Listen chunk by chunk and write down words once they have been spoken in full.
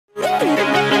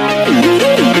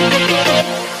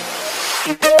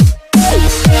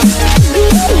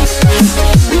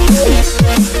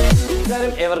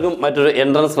മറ്റൊരു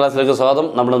എൻട്രൻസ് ക്ലാസ്സിലേക്ക് സ്വാഗതം.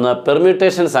 നമ്മളിന്ന്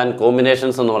പെർമ്യൂട്ടേഷൻസ് ആൻഡ്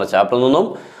കോമ്പിനേഷൻസ് എന്ന് പറഞ്ഞ ചാപ്റ്ററിൽ നിന്നും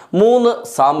 3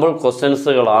 സാമ്പിൾ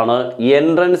ക്വസ്റ്റ്യൻസുകളാണ്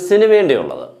എൻട്രൻസിന്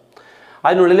വേണ്ടിയുള്ളത്.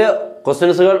 അതിനുള്ളിൽ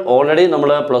ക്വസ്റ്റ്യൻസുകൾ ഓൾറെഡി നമ്മൾ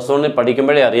 +1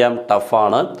 പഠിക്കുമ്പോഴേ അറിയാം,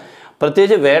 ടഫാണ്.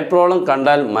 പ്രത്യേകിച്ച് വേർഡ് പ്രോബ്ലം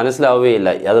കണ്ടാൽ മനസ്സിലാവുകയില്ല,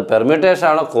 അത് പെർമ്യൂട്ടേഷൻ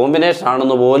ആണോ കോമ്പിനേഷൻ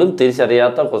ആണെന്ന് പോലും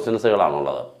തിരിച്ചറിയാത്ത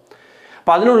ക്വസ്റ്റ്യൻസുകളാണുള്ളത്.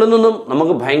 അപ്പോൾ അതിനുള്ളിൽ നിന്നും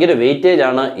നമുക്ക് ഭയങ്കര വെയിറ്റേജ്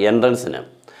ആണ് എൻട്രൻസിന്.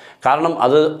 കാരണം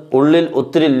അത് ഉള്ളിൽ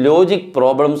ഒത്തിരി ലോജിക്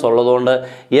പ്രോബ്ലംസ് ഉള്ളതുകൊണ്ട്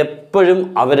എപ്പോഴും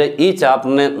അവർ ഈ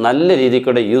ചാപ്റ്ററിനെ നല്ല രീതിയിൽ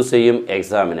കൂടെ യൂസ് ചെയ്യും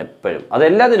എക്സാമിന് എപ്പോഴും.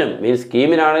 അതെല്ലാത്തിനും മീൻസ്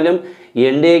കീമിനാണേലും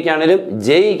NDA ക്കാണേലും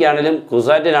JEE-ക്കാണേലും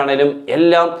കുസാറ്റിനാണേലും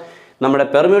എല്ലാം നമ്മുടെ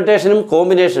പെർമ്യൂട്ടേഷനും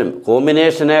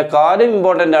കോമ്പിനേഷനേക്കാളും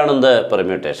ഇമ്പോർട്ടൻ്റ് ആണെന്ത്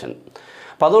പെർമ്യൂട്ടേഷൻ.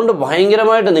 അപ്പോൾ അതുകൊണ്ട്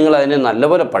ഭയങ്കരമായിട്ട് നിങ്ങൾ അതിനെ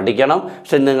നല്ലപോലെ പഠിക്കണം.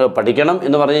 പക്ഷെ നിങ്ങൾ പഠിക്കണം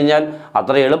എന്ന് പറഞ്ഞു കഴിഞ്ഞാൽ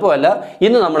അത്ര എളുപ്പമല്ല.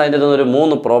 ഇന്ന് നമ്മൾ അതിൻ്റെ ഒരു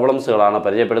 3 പ്രോബ്ലംസുകളാണ്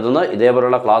പരിചയപ്പെടുത്തുന്നത്.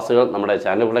 ഇതേപോലുള്ള ക്ലാസ്സുകൾ നമ്മുടെ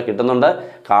ചാനലിൽ കൂടെ കിട്ടുന്നുണ്ട്,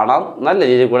 കാണാം. നല്ല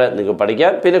രീതിയിൽ കൂടെ നിങ്ങൾക്ക്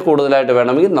പഠിക്കാം. പിന്നെ കൂടുതലായിട്ട്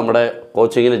വേണമെങ്കിൽ നമ്മുടെ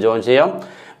കോച്ചിങ്ങിന് ജോയിൻ ചെയ്യാം.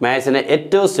 മാത്സിനെ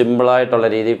ഏറ്റവും സിമ്പിളായിട്ടുള്ള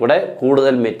രീതിയിൽ കൂടെ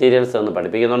കൂടുതൽ മെറ്റീരിയൽസ് എന്ന്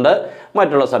പഠിപ്പിക്കുന്നുണ്ട്.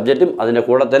 മറ്റുള്ള സബ്ജക്റ്റും അതിൻ്റെ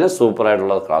കൂടെ തന്നെ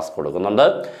സൂപ്പറായിട്ടുള്ള ക്ലാസ് കൊടുക്കുന്നുണ്ട്.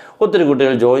 ഒത്തിരി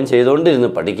കുട്ടികൾ ജോയിൻ ചെയ്തുകൊണ്ടിരുന്ന്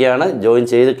പഠിക്കുകയാണ്. ജോയിൻ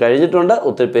ചെയ്ത് കഴിഞ്ഞിട്ടുണ്ട്,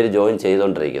 ഒത്തിരി പേര് ജോയിൻ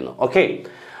ചെയ്തുകൊണ്ടിരിക്കുന്നു. ഓക്കെ,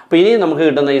 അപ്പോൾ ഇനി നമുക്ക്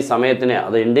കിട്ടുന്ന ഈ സമയത്തിന്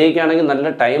അത് ഇന്ത്യക്കാണെങ്കിൽ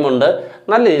നല്ല ടൈമുണ്ട്,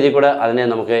 നല്ല രീതിയിൽ കൂടെ അതിനെ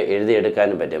നമുക്ക്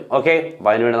എഴുതിയെടുക്കാനും പറ്റും. ഓക്കെ,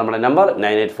 അപ്പോൾ അതിനുവേണ്ടി നമ്മുടെ നമ്പർ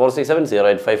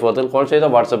 9846708543 കോൾ ചെയ്തോ,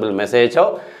 വാട്സപ്പിൽ മെസ്സേജ് അയച്ചോ,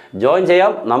 ജോയിൻ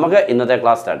ചെയ്യാം. നമുക്ക് ഇന്നത്തെ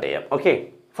ക്ലാസ് സ്റ്റാർട്ട് ചെയ്യാം. Okay,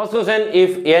 first question,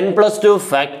 if n+2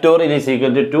 factorial is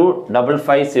equal to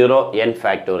 2550 n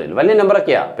factorial. വലിയ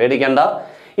നമ്പറൊക്കെയാണ്, പേടിക്കേണ്ട.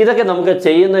 ഇതൊക്കെ നമുക്ക്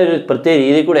ചെയ്യുന്ന ഒരു പ്രത്യേക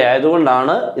രീതി കൂടെ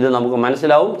ആയതുകൊണ്ടാണ് ഇത് നമുക്ക്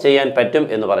മനസ്സിലാവും, ചെയ്യാൻ പറ്റും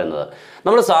എന്ന് പറയുന്നത്.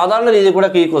 നമ്മൾ സാധാരണ രീതിയിൽ കൂടെ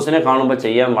ഈ ക്വസ്റ്റിനെ കാണുമ്പോൾ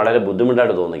ചെയ്യാൻ വളരെ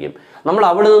ബുദ്ധിമുട്ടായിട്ട് തോന്നിക്കും. നമ്മൾ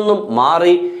അവിടെ നിന്നും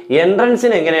മാറി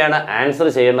എൻട്രൻസിന് എങ്ങനെയാണ് ആൻസർ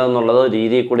ചെയ്യേണ്ടതെന്നുള്ളത്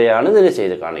രീതിയിൽ കൂടെയാണ് ഇതിന്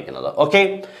ചെയ്ത് കാണിക്കുന്നത്. ഓക്കെ,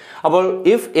 അപ്പോൾ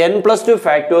if n+2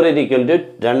 factorial equal to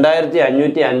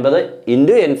 2550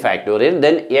 into n factorial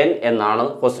then n എന്നാണ്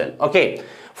ക്വസ്റ്റ്യൻ. ഓക്കെ,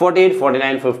 48,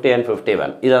 49, 50 and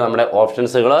 51 ഇതാണ് നമ്മുടെ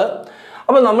ഓപ്ഷൻസുകൾ.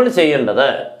 അപ്പോൾ നമ്മൾ ചെയ്യേണ്ടത്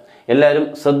എല്ലാവരും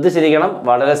ശ്രദ്ധിച്ചിരിക്കണം,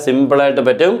 വളരെ സിമ്പിളായിട്ട്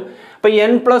പറ്റും. അപ്പോൾ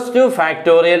n+2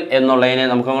 ഫാക്ടോറിയൽ എന്നുള്ളതിനെ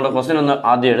നമുക്ക് അങ്ങോട്ട് ക്വസ്റ്റ്യൻ ഒന്ന്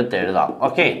ആദ്യം എടുത്ത് എഴുതാം.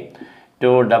 Okay,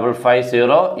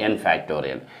 2550 n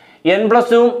factorial.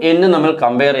 n+2ഉം n നമ്മൾ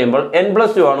കമ്പയർ ചെയ്യുമ്പോൾ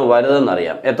n+2 ആണ്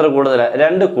വലുതെന്നറിയാം. എത്ര കൂടുതലാണ്?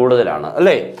 2 കൂടുതലാണ്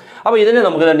അല്ലേ? അപ്പോൾ ഇതിനെ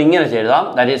നമുക്ക് ഇങ്ങനെ എഴുതാം.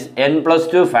 That is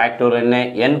n+2 ഫാക്ടോറിയലിനെ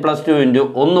n+2 into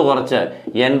 1 കുറച്ച്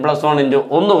n+1 ഇൻറ്റു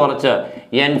 1 കുറച്ച്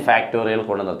n ഫാക്ടോറിയൽ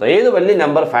കൊണ്ട് നിർത്തുക. ഏത് വലിയ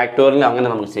നമ്പർ ഫാക്ടോറിയൽ അങ്ങനെ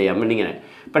നമുക്ക് ചെയ്യാം. ഇങ്ങനെ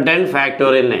ഇപ്പം 10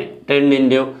 ഫാക്ടോറിയലിനെ 10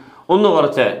 ഇൻറ്റു 1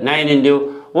 കുറച്ച് 9 ഇൻറ്റു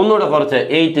ഒന്നുകൂടെ കുറച്ച്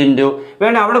 8 ഇൻറ്റു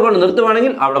വേണേൽ അവിടെ കൊണ്ട്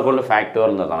നിർത്തുവാണെങ്കിൽ അവിടെ കൊണ്ട്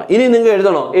ഫാക്ടോറിയൽ നിർത്തണം. ഇനി നിങ്ങൾ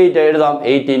എഴുതണോ? 8 എഴുതാം.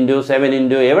 8 ഇൻറ്റു 7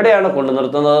 ഇൻറ്റു എവിടെയാണ് കൊണ്ട്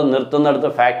നിർത്തുന്നത്? നിർത്തുന്നിടത്ത്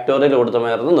ഫാക്ടോറിയൽ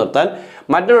കൊടുത്തുമായിരുന്നു നിർത്താൻ,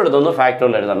 മറ്റൊരിടത്തൊന്ന്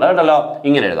ഫാക്ടോറിയൽ എഴുതണ്ട കേട്ടല്ലോ.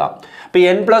 ഇങ്ങനെ എഴുതാം. അപ്പോൾ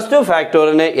n+2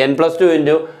 ഫാക്ടോറിയലിനെ n+2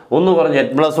 ഇൻറ്റു 1 കുറഞ്ഞ്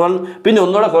n+1 പിന്നെ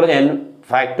ഒന്നുകൂടെ കുറഞ്ഞ് n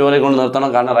ഫാക്ടോറിയൽ കൊണ്ട് നിർത്തണം.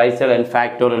 കാരണം റൈറ്റ് സൈഡ് n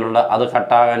ഫാക്ടോറിയൽ ഉണ്ട്, അത്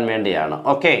കട്ടാകാൻ വേണ്ടിയാണ്.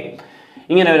 ഓക്കെ,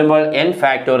 ഇങ്ങനെ വരുമ്പോൾ n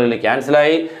factorial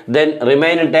ക്യാൻസലായി. Then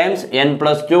remaining times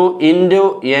n+2 into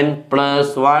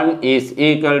n+1 is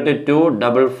equal to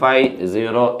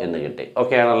 2550 എന്ന് കിട്ടി.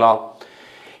 ഓക്കെ ആണല്ലോ.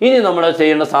 ഇനി നമ്മൾ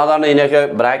ചെയ്യേണ്ട സാധാരണ ഇതിനൊക്കെ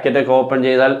ബ്രാക്കറ്റൊക്കെ ഓപ്പൺ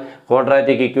ചെയ്താൽ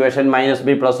ക്വാഡ്രാറ്റിക് ഇക്വേഷൻ -b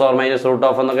 ±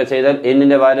 √of എന്നൊക്കെ ചെയ്താൽ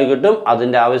n-ൻ്റെ വാല്യൂ കിട്ടും.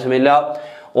 അതിൻ്റെ ആവശ്യമില്ല.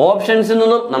 ഓപ്ഷൻസിൽ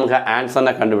നിന്നും നമുക്ക്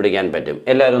ആൻസറിനെ കണ്ടുപിടിക്കാൻ പറ്റും.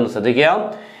 എല്ലാവരും ഒന്ന് ശ്രദ്ധിക്കുക.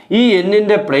 ഈ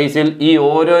n-ൻ്റെ പ്ലേസിൽ ഈ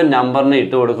ഓരോ നമ്പറിനെ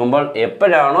ഇട്ട് കൊടുക്കുമ്പോൾ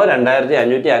എപ്പോഴാണോ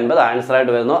 2550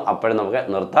 ആൻസറായിട്ട് വരുന്നോ അപ്പോഴും നമുക്ക്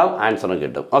നിർത്താം, ആൻസറും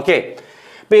കിട്ടും. ഓക്കെ,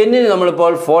 ഇപ്പോൾ n-ന്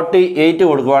നമ്മളിപ്പോൾ 48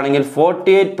 കൊടുക്കുകയാണെങ്കിൽ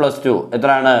 48 + 2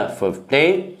 എത്രയാണ്? 50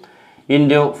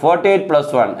 ഇൻറ്റു 48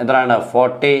 + 1 എത്രയാണ്?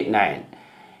 49.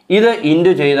 ഇത്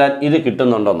ഇൻറ്റു ചെയ്താൽ ഇത്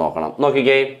കിട്ടുന്നുണ്ടോ നോക്കണം.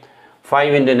 നോക്കിക്കേ,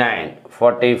 5 ഇൻറ്റു 9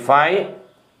 45,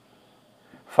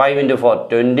 5 ഇൻറ്റു 4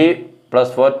 20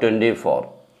 + 4 24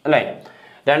 അല്ലേ?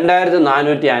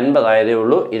 2450 ആയതേ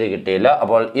ഉള്ളൂ, ഇത് കിട്ടിയില്ല.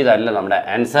 അപ്പോൾ ഇതല്ല നമ്മുടെ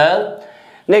ആൻസർ.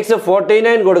 നെക്സ്റ്റ്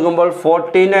 49 കൊടുക്കുമ്പോൾ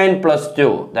 49 +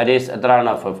 2 ദാറ്റ് ഈസ്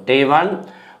എത്രയാണ്? 51.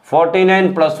 49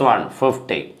 + 1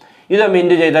 50. ഇത്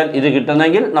ഇൻറ്റു ചെയ്താൽ ഇത്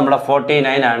കിട്ടുന്നെങ്കിൽ നമ്മുടെ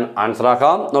 49 ആണ് ആൻസർ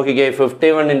ആക്കാം. നോക്കിക്കേ,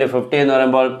 51 ഇൻറ്റു 50 എന്ന്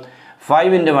പറയുമ്പോൾ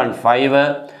 5 ഇൻറ്റു 1 5,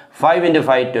 5 ഇൻറ്റു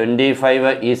 5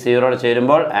 25. ഈ 0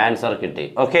 ചേരുമ്പോൾ ആൻസർ കിട്ടി.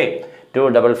 ഓക്കെ,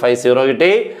 2550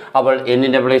 കിട്ടി. അപ്പോൾ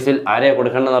n-ൻ്റെ പ്ലേസിൽ ആരെ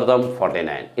കൊടുക്കേണ്ടത് അർത്ഥം?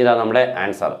 49. ഇതാണ് നമ്മുടെ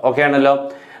ആൻസർ. ഓക്കെ ആണല്ലോ.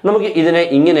 നമുക്ക് ഇതിനെ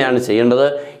ഇങ്ങനെയാണ് ചെയ്യേണ്ടത്.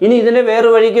 ഇനി ഇതിൻ്റെ വേറെ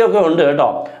വഴിക്കൊക്കെ ഉണ്ട് കേട്ടോ.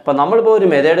 അപ്പോൾ നമ്മളിപ്പോൾ ഒരു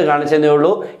മെത്തേഡ് കാണിച്ചതേ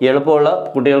ഉള്ളൂ, എളുപ്പമുള്ള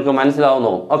കുട്ടികൾക്ക്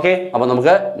മനസ്സിലാവുന്നു. ഓക്കെ, അപ്പോൾ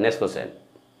നമുക്ക് നെക്സ്റ്റ് ക്വസ്റ്റ്യൻ.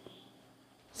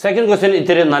 സെക്കൻഡ് ക്വസ്റ്റ്യൻ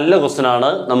ഇത്തിരി നല്ല ക്വസ്റ്റ്യൻ ആണ്.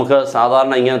 നമുക്ക്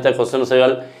സാധാരണ ഇങ്ങനത്തെ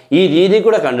ക്വസ്റ്റ്യൻസുകൾ ഈ രീതി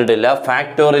കൂടെ കണ്ടിട്ടില്ല.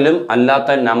 ഫാക്ടോറിയലും അല്ലാത്ത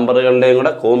നമ്പറുകളുടെയും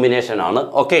കൂടെ കോമ്പിനേഷൻ ആണ്.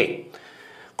 ഓക്കെ,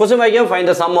 ക്വസ്റ്റ്യൻ വായിക്കാം. Find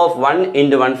the sum of 1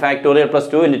 into 1 factorial +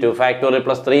 2 into 2 factorial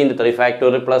 + 3 into 3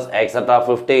 factorial + etc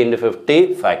 50 into 50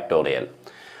 factorial.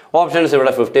 Options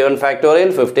ഇവിടെ 51 factorial,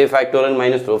 50 factorial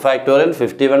minus 2 factorial,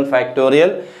 51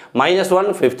 factorial minus 1,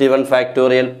 51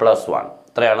 factorial plus 1.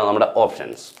 ഇത്രയാണ് നമ്മുടെ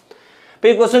ഓപ്ഷൻസ്. അപ്പോൾ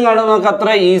ഈ ക്വസ്റ്റ്യൻ കാണുമ്പോൾ നമുക്ക് അത്ര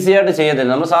ഈസി ആയിട്ട് ചെയ്യത്തില്ല.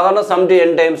 നമ്മൾ സാധാരണ സം ടു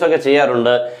n ടൈംസ് ഒക്കെ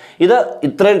ചെയ്യാറുണ്ട്. ഇത്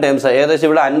ഇത്രയും ടൈംസ്, ഏകദേശം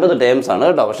ഇവിടെ 50 ടൈംസ് ആണ്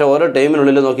കേട്ടോ. പക്ഷേ ഓരോ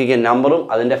ടൈമിനുള്ളിൽ നോക്കിക്കുക നമ്പറും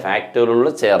അതിൻ്റെ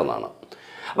ഫാക്ടോറിയലുള്ളിൽ ചേർന്നാണ്.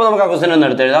 അപ്പോൾ നമുക്ക് ആ ക്വസ്റ്റ്യൻ ഒന്ന്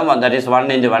എടുത്തെഴുതാം. That is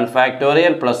 1 × 1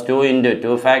 factorial plus 2 ×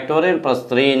 2 factorial plus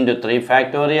 3 × 3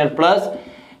 factorial plus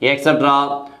etcetera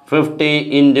 50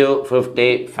 × 50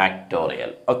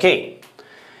 factorial. Okay,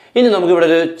 ഇനി നമുക്കിവിടെ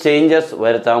ഒരു ചേഞ്ചസ്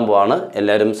വരുത്താൻ പോവാണ്.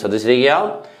 എല്ലാവരും ശ്രദ്ധിച്ചിരിക്കുക.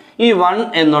 ഈ 1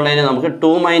 എന്നുള്ളതിന് നമുക്ക് 2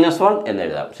 - 1 എന്ന്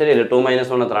എഴുതാം. ശരിയല്ലേ? 2 -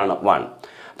 1 എത്രയാണ്? 1.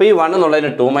 അപ്പോൾ ഈ 1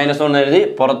 എന്നുള്ളതിന് 2 - 1 എഴുതി,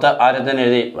 പുറത്ത് ആരെ തന്നെ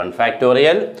എഴുതി 1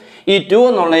 ഫാക്ടോറിയൽ. ഈ 2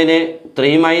 എന്നുള്ളതിന്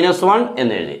 3 - 1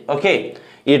 എന്ന് എഴുതി. ഓക്കെ,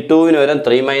 ഈ 2-ന് വരും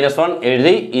 3 - 1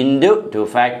 എഴുതി ഇൻറ്റു 2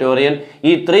 ഫാക്ടോറിയൽ.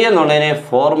 ഈ 3 എന്നുള്ളതിന്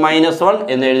 4 - 1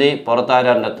 എന്ന് എഴുതി, പുറത്ത്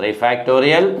ആരാണ്ട് 3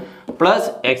 ഫാക്ടോറിയൽ പ്ലസ്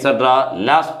എക്സെട്ര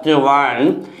ലാസ്റ്റ് 1.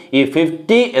 ഈ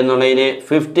 50 എന്നുള്ളതിന്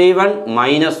 51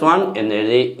 - 1 എന്ന്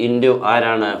എഴുതി ഇൻറ്റു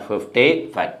ആരാണ് 50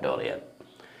 ഫാക്ടോറിയൽ.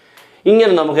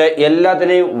 ഇങ്ങനെ നമുക്ക്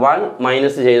എല്ലാത്തിനെയും 1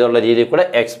 മൈനസ് ചെയ്തുള്ള രീതിയിൽ കൂടെ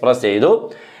എക്സ്പ്രസ് ചെയ്തു.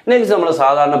 നെക്സ്റ്റ് നമ്മൾ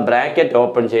സാധാരണ ബ്രാക്കറ്റ്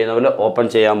ഓപ്പൺ ചെയ്യുന്ന പോലെ ഓപ്പൺ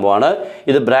ചെയ്യാൻ പോവാണ്.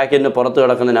 ഇത് ബ്രാക്കറ്റിന് പുറത്ത്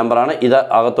കിടക്കുന്ന നമ്പറാണ്. ഇത്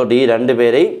അകത്തോട്ട് ഈ രണ്ട്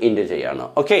പേരെയും ഇൻറ്റു ചെയ്യാണ്.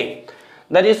 Okay,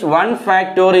 that is 1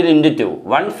 factorial into 2.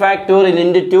 1 factorial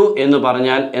into 2 എന്ന്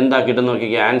പറഞ്ഞാൽ എന്താ കിട്ടുന്ന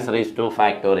നോക്കിക്കുക? Answer is 2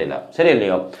 factorial.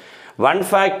 ശരിയല്ലയോ? 1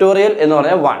 ഫാക്ടോറിയൽ എന്ന്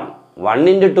പറഞ്ഞാൽ 1. 1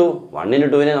 × 2. 1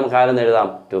 × 2-നെ നമുക്ക് ആരെന്ന് എഴുതാം?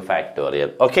 2 ഫാക്ടോറിയൽ.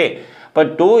 ഓക്കെ, അപ്പോൾ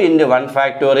 2 × 1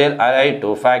 ഫാക്ടോറിയൽ ആരായി?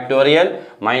 2 ഫാക്ടോറിയൽ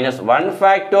മൈനസ് 1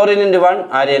 ഫാക്ടോറിയൽ ഇൻറ്റു 1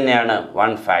 ആര് തന്നെയാണ്?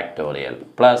 1 ഫാക്ടോറിയൽ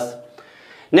പ്ലസ്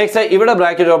നെക്സ്റ്റ് ഇവിടെ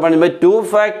ബ്രാക്കറ്റ് ഓപ്പൺ ചെയ്യുമ്പോൾ 2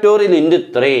 ഫാക്ടോറിയൽ ഇൻറ്റു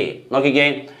 3. നോക്കിക്കേ,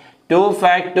 2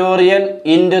 ഫാക്ടോറിയൽ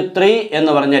ഇൻറ്റു 3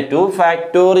 എന്ന് പറഞ്ഞാൽ 2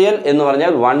 ഫാക്ടോറിയൽ എന്ന്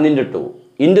പറഞ്ഞാൽ 1 × 2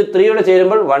 ഇൻറ്റു 3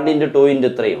 ചേരുമ്പോൾ 1 × 2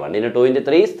 × 3. 1 × 2 ×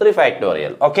 3 is 3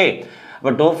 ഫാക്ടോറിയൽ. ഓക്കെ,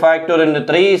 അപ്പോൾ 2 factorial into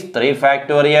 3 is 3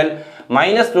 factorial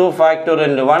minus 2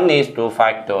 factorial into 1 is 2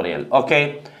 factorial. Okay,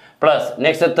 plus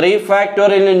next 3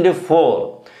 factorial into 4.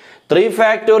 3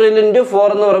 factorial into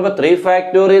 4 എന്ന് പറയുമ്പോൾ 3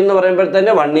 ഫാക്ടോറിയൽ എന്ന് പറയുമ്പോൾ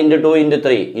തന്നെ 1 × 2 ×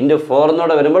 3 ഇൻറ്റു 4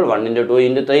 എന്നോടെ വരുമ്പോൾ 1 × 2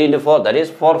 × 3 × 4 that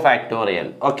is 4 factorial.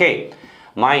 Okay,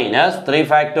 minus 3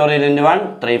 factorial into 1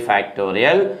 3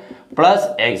 factorial plus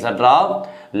etcetera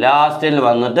ലാസ്റ്റിൽ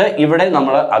വന്നിട്ട് ഇവിടെ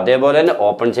നമ്മൾ അതേപോലെ തന്നെ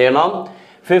ഓപ്പൺ ചെയ്യണം.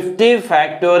 50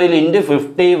 ഫാക്ടോറിയൽ ഇൻറ്റു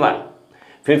 51.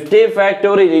 50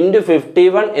 ഫാക്ടോറിയൽ ഇൻറ്റു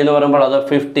 51 എന്ന് പറയുമ്പോൾ അത്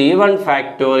 51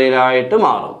 ഫാക്ടോറിയൽ ആയിട്ട്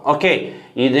മാറും. ഓക്കെ,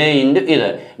 ഇത് ഇൻറ്റു ഇത്.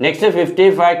 Next 50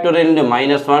 factorial into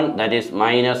 -1 that is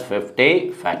 -50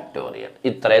 factorial.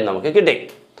 ഇത്രയും നമുക്ക് കിട്ടി.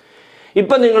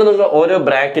 ഇപ്പം നിങ്ങൾ ഓരോ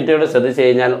ബ്രാക്കറ്റുകൾ ശ്രദ്ധിച്ച്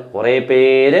കഴിഞ്ഞാൽ കുറേ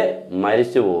പേര്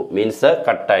മരിച്ചു പോകും, മീൻസ്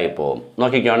കട്ടായി പോകും.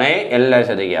 നോക്കിക്കോണേ, എല്ലാവരും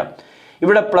ശ്രദ്ധിക്കാം.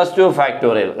 ഇവിടെ +2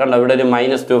 ഫാക്ടോറിയൽ കണ്ടോ, ഇവിടെ ഒരു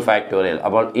 -2 ഫാക്ടോറിയൽ.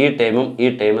 അപ്പോൾ ഈ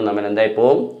ടൈമും നമ്മൾ എന്തായി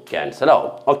പോകും? ക്യാൻസൽ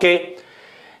ആവും. ഓക്കെ,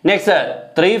 നെക്സ്റ്റ്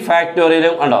 3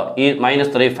 ഫാക്ടോറിയലും കണ്ടോ, ഈ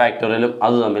 -3 ഫാക്ടോറിയലും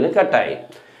അത് തമ്മിൽ കട്ടായി.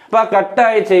 അപ്പോൾ ആ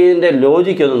കട്ടായി ചെയ്തതിൻ്റെ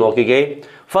ലോജിക്ക് ഒന്ന് നോക്കിക്കേ.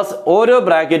 ഫസ്റ്റ് ഓരോ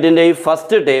ബ്രാക്കറ്റിൻ്റെയും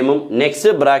ഫസ്റ്റ് ടൈമും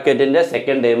നെക്സ്റ്റ് ബ്രാക്കറ്റിൻ്റെ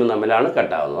സെക്കൻഡ് ടൈമും തമ്മിലാണ്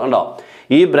കട്ടാവുന്നത്. കണ്ടോ,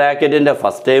 ഈ ബ്രാക്കറ്റിൻ്റെ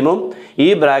ഫസ്റ്റ് ടൈമും ഈ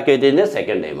ബ്രാക്കറ്റിൻ്റെ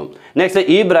സെക്കൻഡ് ടൈമും, നെക്സ്റ്റ്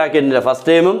ഈ ബ്രാക്കറ്റിൻ്റെ ഫസ്റ്റ്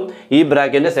ടൈമും ഈ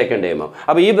ബ്രാക്കറ്റിൻ്റെ സെക്കൻഡ് ടൈമും.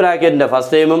 അപ്പോൾ ഈ ബ്രാക്കറ്റിൻ്റെ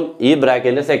ഫസ്റ്റ് ടൈമും ഈ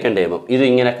ബ്രാക്കറ്റിൻ്റെ സെക്കൻഡ് ടൈമും ഇത്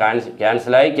ഇങ്ങനെ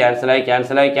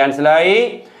ക്യാൻസലായി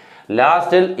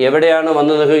ലാസ്റ്റിൽ എവിടെയാണ്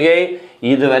വന്ന് നിൽക്കുകയും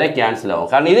ഇതുവരെ ക്യാൻസൽ ആവും.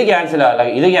 കാരണം ഇത്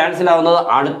ക്യാൻസൽ ആവുന്നത്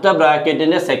അടുത്ത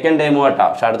ബ്രാക്കറ്റിൻ്റെ സെക്കൻഡ് ടൈമുമായിട്ടാണ്.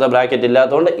 പക്ഷെ അടുത്ത ബ്രാക്കറ്റ്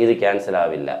ഇല്ലാത്തതുകൊണ്ട് ഇത് ക്യാൻസൽ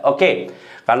ആവില്ല. ഓക്കെ,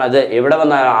 കാരണം അത് എവിടെ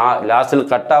വന്നാൽ ആ ലാസ്റ്റിൽ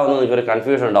കട്ടാവുന്നത് എനിക്കൊരു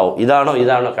കൺഫ്യൂഷൻ ഉണ്ടാവും.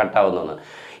 ഇതാണോ കട്ടാവുന്നത്?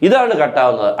 ഇതാണ്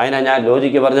കട്ടാവുന്നത്. അതിനാണ് ഞാൻ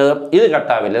ലോജിക്ക് പറഞ്ഞത് ഇത്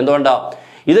കട്ടാവില്ല. എന്തുകൊണ്ടാണ്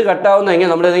ഇത് കട്ടാവുന്ന? എങ്ങനെ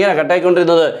നമ്മൾ ഇങ്ങനെ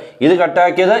കട്ടായിക്കൊണ്ടിരുന്നത്? ഇത്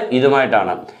കട്ടാക്കിയത്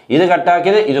ഇതുമായിട്ടാണ്, ഇത്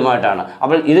കട്ടാക്കിയത് ഇതുമായിട്ടാണ്.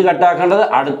 അപ്പോൾ ഇത് കട്ടാക്കേണ്ടത്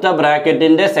അടുത്ത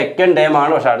ബ്രാക്കറ്റിൻ്റെ സെക്കൻഡ്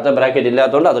ടൈമാണ്. പക്ഷെ അടുത്ത ബ്രാക്കറ്റ്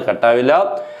ഇല്ലാത്തതുകൊണ്ട് അത് കട്ടാവില്ല.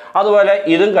 അതുപോലെ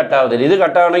ഇതും കട്ടാവത്തില്ല. ഇത്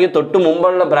കട്ടാവണമെങ്കിൽ തൊട്ട്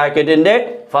മുമ്പുള്ള ബ്രാക്കറ്റിൻ്റെ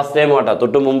ഫസ്റ്റ് ടൈം കട്ടാം,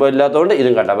 തൊട്ട് മുമ്പ് ഇല്ലാത്തതുകൊണ്ട്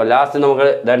ഇതും കട്ടാം. അപ്പോൾ ലാസ്റ്റ് നമുക്ക്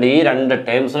ദാണ്ട് ഈ രണ്ട്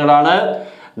ടേംസുകളാണ്.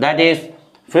 ദാറ്റ് ഈസ്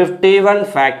 51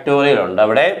 ഫാക്ടോറിയൽ ഉണ്ട്,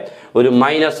 അവിടെ ഒരു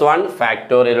 -1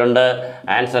 ഫാക്ടോറിയൽ ഉണ്ട്.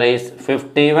 Answer is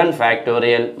 51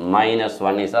 factorial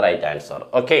 -1 is the right answer.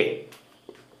 Okay,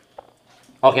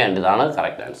 and ഇതാണ്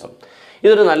കറക്റ്റ് ആൻസർ.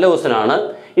 ഇതൊരു നല്ല ക്വസ്റ്റൻ ആണ്.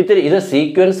 ഇത്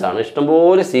സീക്വൻസ് ആണ്.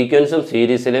 ഇഷ്ടംപോലെ സീക്വൻസും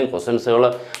സീരീസിലെയും ക്വസ്റ്റൻസുകൾ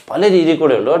പല രീതിയിൽ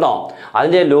കൂടെ ഉണ്ട് കേട്ടോ.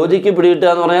 അതിൻ്റെ ലോജിക്ക് പിടികിട്ടുക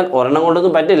എന്ന് പറഞ്ഞാൽ ഒരെണ്ണം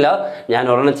കൊണ്ടൊന്നും പറ്റില്ല. ഞാൻ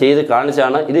ഒരെണ്ണം ചെയ്ത്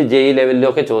കാണിച്ചാണ്. ഇത് JEE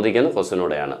ലെവലിലൊക്കെ ചോദിക്കുന്ന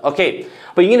ക്വസ്റ്റനൂടെയാണ്. ഓക്കെ,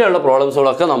 അപ്പോൾ ഇങ്ങനെയുള്ള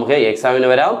പ്രോബ്ലംസുകളൊക്കെ നമുക്ക് എക്സാമിന്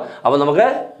വരാം. അപ്പോൾ നമുക്ക്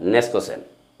നെക്സ്റ്റ് ക്വസ്റ്റൻ.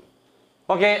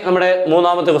 ഓക്കെ, നമ്മുടെ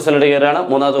മൂന്നാമത്തെ ക്വസ്റ്റൻ കയറുകയാണ്.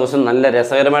 മൂന്നാമത്തെ ക്വസ്റ്റൻ നല്ല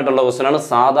രസകരമായിട്ടുള്ള ക്വസ്റ്റനാണ്.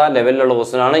 സാധാ ലെവലിലുള്ള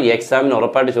ക്വസ്റ്റനാണ്. എക്സാമിന്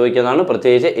ഉറപ്പായിട്ട് ചോദിക്കുന്നതാണ്,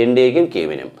 പ്രത്യേകിച്ച് NDAക്കും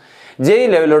KEAMനും. ജെ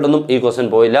ലെവലിലോട്ടൊന്നും ഈ ക്വസ്റ്റ്യൻ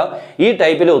പോയില്ല. ഈ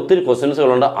ടൈപ്പിൽ ഒത്തിരി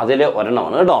ക്വസ്റ്റ്യൻസുകളുണ്ട്, അതിൽ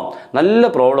ഒരെണ്ണമാണ് കേട്ടോ. നല്ല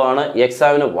പ്രോബ്ലമാണ്,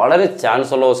 എക്സാമിന് വളരെ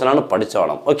ചാൻസ് ഉള്ള ക്വസ്റ്റ്യനാണ്,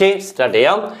 പഠിച്ചോളാം. ഓക്കെ, സ്റ്റാർട്ട്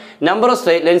ചെയ്യാം. Number of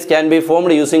straight lines can be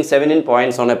formed using 17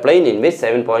 points on A plain in which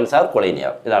 7 points R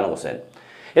collinear. ഇതാണ് ക്വസ്റ്റ്യൻ.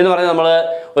 എന്ന് പറഞ്ഞാൽ നമ്മൾ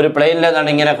ഒരു പ്ലെയിനിലാണ്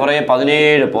ഇങ്ങനെ കുറേ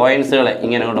 17 പോയിന്റ്സുകളെ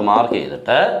ഇങ്ങനെ അങ്ങോട്ട് മാർക്ക്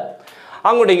ചെയ്തിട്ട്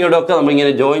അങ്ങോട്ടും ഇങ്ങോട്ടൊക്കെ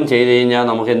നമ്മളിങ്ങനെ ജോയിൻ ചെയ്ത് കഴിഞ്ഞാൽ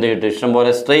നമുക്ക് എന്ത് കിട്ടും? ഇഷ്ടംപോലെ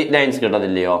സ്ട്രെയിറ്റ് ലൈൻസ്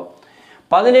കിട്ടത്തില്ലയോ?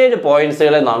 17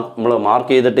 പോയിന്റ്സുകളെ നമ്മൾ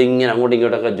മാർക്ക് ചെയ്തിട്ട് ഇങ്ങനെ അങ്ങോട്ടും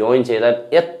ഇങ്ങോട്ടൊക്കെ ജോയിൻ ചെയ്താൽ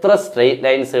എത്ര സ്ട്രെയിറ്റ്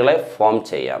ലൈൻസുകളെ ഫോം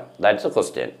ചെയ്യാം? That's A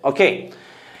question. ഓക്കെ,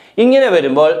 ഇങ്ങനെ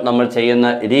വരുമ്പോൾ നമ്മൾ ചെയ്യുന്ന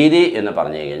രീതി എന്ന്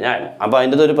പറഞ്ഞു കഴിഞ്ഞാൽ, അപ്പോൾ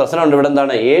അതിൻ്റെ ഒരു പ്രശ്നമുണ്ട്. ഇവിടെ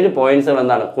എന്താണ്? 7 പോയിന്റ്സുകൾ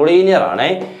എന്താണ്? കൊളീനിയർ ആണ്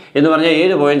എന്ന് പറഞ്ഞാൽ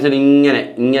 7 പോയിന്റ്സിൽ ഇങ്ങനെ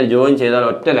ജോയിൻ ചെയ്താൽ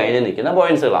ഒറ്റ ലൈനിൽ നിൽക്കുന്ന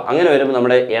പോയിന്റ്സുകളാണ്. അങ്ങനെ വരുമ്പോൾ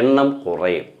നമ്മുടെ എണ്ണം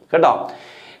കുറയും കേട്ടോ.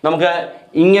 നമുക്ക്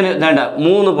ഇങ്ങനെ വേണ്ട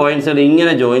 3 പോയിന്റ്സുകൾ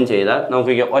ഇങ്ങനെ ജോയിൻ ചെയ്താൽ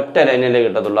നമുക്ക് ഒറ്റ ലൈനിലേ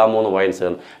കിട്ടത്തുള്ളൂ ആ 3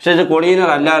 പോയിന്റ്സുകൾ. പക്ഷേ ഇത് കൊളീനിയർ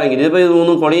അല്ലാണെങ്കിൽ, ഇതിപ്പോൾ ഇത്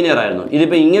 3 കൊളീനിയർ ആയിരുന്നു,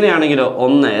 ഇതിപ്പോൾ ഇങ്ങനെയാണെങ്കിലോ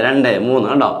 1 2 3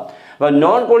 കണ്ടോ. അപ്പോൾ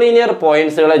നോൺ കൊളീനിയർ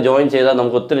പോയിന്റ്സുകളെ ജോയിൻ ചെയ്താൽ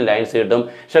നമുക്ക് ഒത്തിരി ലൈൻസ് കിട്ടും,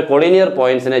 പക്ഷേ കൊളീനിയർ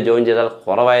പോയിന്റ്സിനെ ജോയിൻ ചെയ്താൽ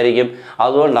കുറവായിരിക്കും.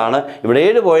 അതുകൊണ്ടാണ് ഇവിടെ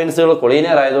 7 പോയിന്റ്സുകൾ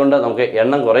കൊളീനിയർ ആയതുകൊണ്ട് നമുക്ക്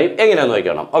എണ്ണം കുറയും. എങ്ങനെയാണെന്ന്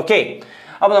നോക്കണം. ഓക്കെ,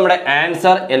 അപ്പോൾ നമ്മുടെ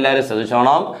ആൻസർ എല്ലാവരും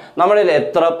ശ്രദ്ധിച്ചോണം. നമ്മളിൽ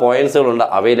എത്ര പോയിന്റ്സുകളുണ്ട്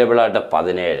അവൈലബിൾ ആയിട്ട്?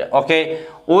 17. ഓക്കെ,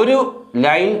 ഒരു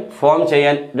ലൈൻ ഫോം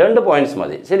ചെയ്യാൻ 2 പോയിന്റ്സ്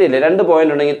മതി, ശരിയല്ലേ? 2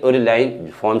 പോയിന്റ് ഉണ്ടെങ്കിൽ ഒരു ലൈൻ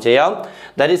ഫോം ചെയ്യാം.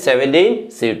 That is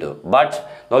 17C2. ബട്ട്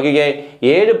നോക്കിക്കേ,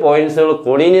 7 പോയിന്റ്സുകൾ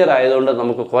കൊളീനിയർ ആയതുകൊണ്ട്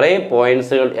നമുക്ക് കുറേ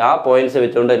പോയിന്റ്സുകൾ, ആ പോയിന്റ്സ്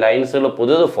വെച്ചുകൊണ്ട് ലൈൻസുകൾ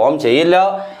പുതിയത് ഫോം ചെയ്യില്ല.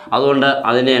 അതുകൊണ്ട്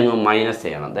അതിനെ അങ്ങ് മൈനസ്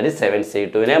ചെയ്യണം. ദാറ്റ് ഈസ്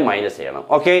 7C2നെ മൈനസ് ചെയ്യണം.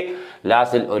 ഓക്കെ,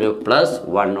 ലാസ്റ്റിൽ ഒരു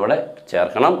 +1 കൂടെ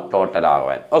ചേർക്കണം ടോട്ടൽ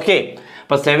ആവാൻ. ഓക്കെ,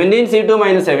 അപ്പോൾ 17C2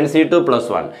 - 7C2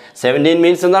 +1. 17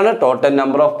 മീൻസ് എന്താണ്? Total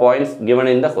number of points given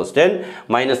in the question,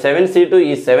 -7C2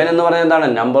 ഈ 7 എന്ന് പറയുന്നത് എന്താണ്?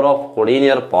 Number of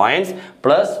collinear points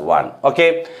 +1. Okay,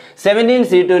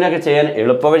 17C2നൊക്കെ ചെയ്യാൻ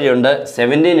എളുപ്പവഴിയുണ്ട്.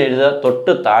 17 എഴുതുക,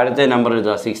 തൊട്ട് താഴത്തെ നമ്പർ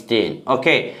എഴുതുക 16.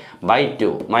 ഓക്കെ,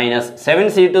 /2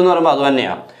 -7C2 എന്ന് പറയുമ്പോൾ അത്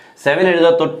തന്നെയാണ്. 7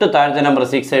 എഴുതുക, തൊട്ട് താഴത്തെ നമ്പർ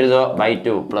 6 എഴുതുക,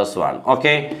 /2 +1.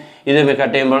 ഓക്കെ, ഇത്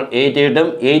കട്ട് ചെയ്യുമ്പോൾ 8 കിട്ടും.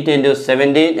 8 ×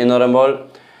 17 എന്ന് പറയുമ്പോൾ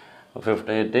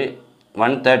 58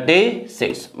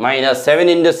 136 -7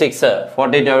 × 6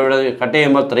 42. ഇവിടെ കട്ട്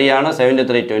ചെയ്യുമ്പോൾ 3 ആണ്. 7 ×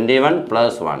 3 21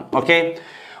 +1. ഓക്കെ,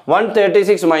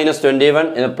 136 - 21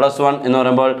 +1 എന്ന്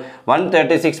പറയുമ്പോൾ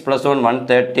 136 +1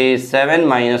 137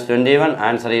 - 21.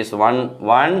 Answer is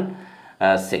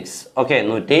 116. ഓക്കെ,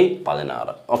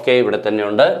 116. ഓക്കെ, ഇവിടെ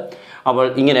തന്നെയുണ്ട്. അപ്പോൾ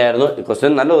ഇങ്ങനെയായിരുന്നു ഈ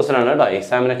ക്വസ്റ്റ്യൻ. നല്ല ക്വസ്റ്റ്യനാണ് കേട്ടോ.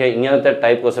 എക്സാമിനൊക്കെ ഇങ്ങനത്തെ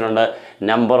ടൈപ്പ് ക്വസ്റ്റ്യൻ ഉണ്ട്.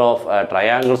 നമ്പർ ഓഫ്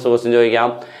ട്രയാങ്കിൾസ് ക്വസ്റ്റ്യൻ ചോദിക്കാം,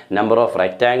 നമ്പർ ഓഫ്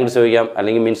റെക്റ്റാങ്കിൾസ് ചോദിക്കാം,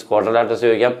 അല്ലെങ്കിൽ മീൻസ് ക്വാഡ്രിലാറ്ററൽസ്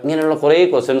ചോദിക്കാം. ഇങ്ങനെയുള്ള കുറേ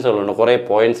ക്വസ്റ്റ്യൻസുകളുണ്ട്, കുറേ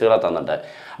പോയിന്റ്സുകളെ തന്നിട്ട്.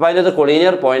 അപ്പോൾ അതിനകത്ത്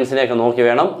കൊളീനിയർ പോയിന്റ്സിനെയൊക്കെ നോക്കി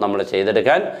വേണം നമ്മൾ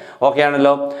ചെയ്തെടുക്കാൻ. ഓക്കെ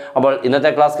ആണല്ലോ. അപ്പോൾ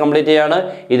ഇന്നത്തെ ക്ലാസ് കംപ്ലീറ്റ് ചെയ്യാണ്.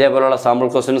 ഇതേപോലുള്ള സാമ്പിൾ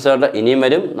ക്വസ്റ്റ്യൻസുകളുടെ ഇനിയും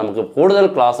വരും. നമുക്ക് കൂടുതൽ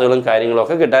ക്ലാസ്സുകളും കാര്യങ്ങളും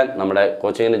ഒക്കെ കിട്ടാൻ നമ്മുടെ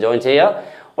കോച്ചിങ്ങിന് ജോയിൻ ചെയ്യുക.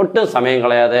 ഒട്ടും സമയം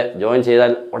കളയാതെ ജോയിൻ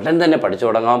ചെയ്താൽ ഉടൻ തന്നെ പഠിച്ചു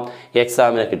തുടങ്ങാം,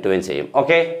 എക്സാമിന് കിട്ടുകയും ചെയ്യും.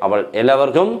 ഓക്കെ, അപ്പോൾ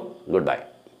എല്ലാവർക്കും ഗുഡ് ബൈ.